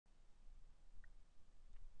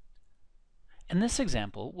In this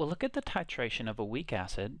example, we'll look at the titration of a weak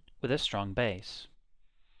acid with a strong base.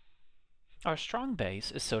 Our strong base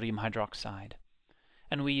is sodium hydroxide,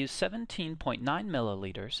 and we use 17.9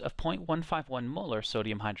 milliliters of 0.151 molar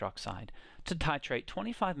sodium hydroxide to titrate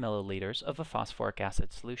 25 milliliters of a phosphoric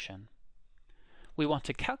acid solution. We want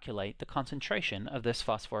to calculate the concentration of this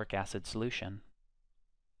phosphoric acid solution.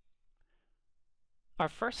 Our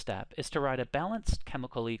first step is to write a balanced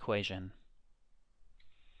chemical equation.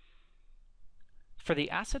 For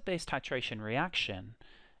the acid-base titration reaction,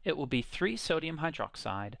 it will be 3 sodium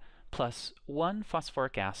hydroxide plus 1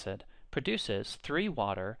 phosphoric acid produces 3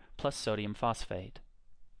 water plus sodium phosphate.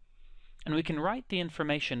 And we can write the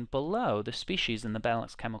information below the species in the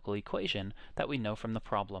balanced chemical equation that we know from the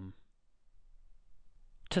problem.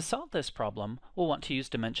 To solve this problem, we'll want to use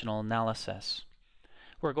dimensional analysis.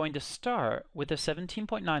 We're going to start with the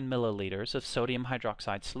 17.9 milliliters of sodium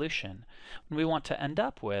hydroxide solution, and we want to end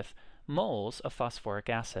up with moles of phosphoric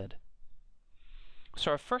acid.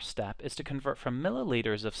 So our first step is to convert from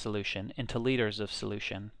milliliters of solution into liters of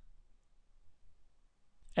solution.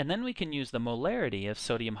 And then we can use the molarity of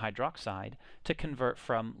sodium hydroxide to convert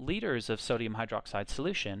from liters of sodium hydroxide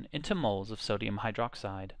solution into moles of sodium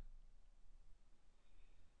hydroxide.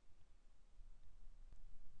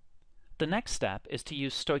 The next step is to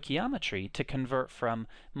use stoichiometry to convert from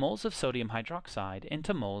moles of sodium hydroxide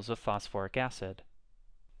into moles of phosphoric acid.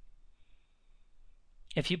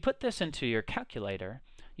 If you put this into your calculator,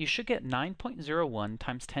 you should get 9.01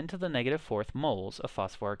 times 10 to the negative 4th moles of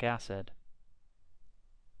phosphoric acid.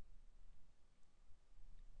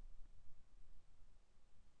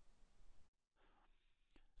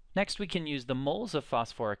 Next, we can use the moles of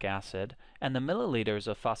phosphoric acid and the milliliters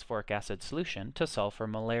of phosphoric acid solution to solve for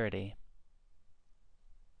molarity.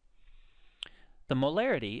 The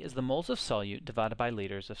molarity is the moles of solute divided by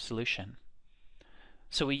liters of solution.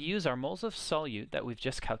 So we use our moles of solute that we've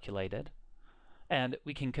just calculated, and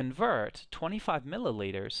we can convert 25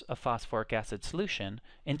 milliliters of phosphoric acid solution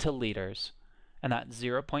into liters, and that's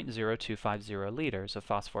 0.0250 liters of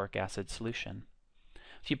phosphoric acid solution.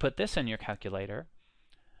 If you put this in your calculator,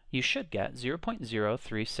 you should get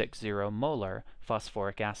 0.0360 molar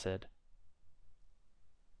phosphoric acid.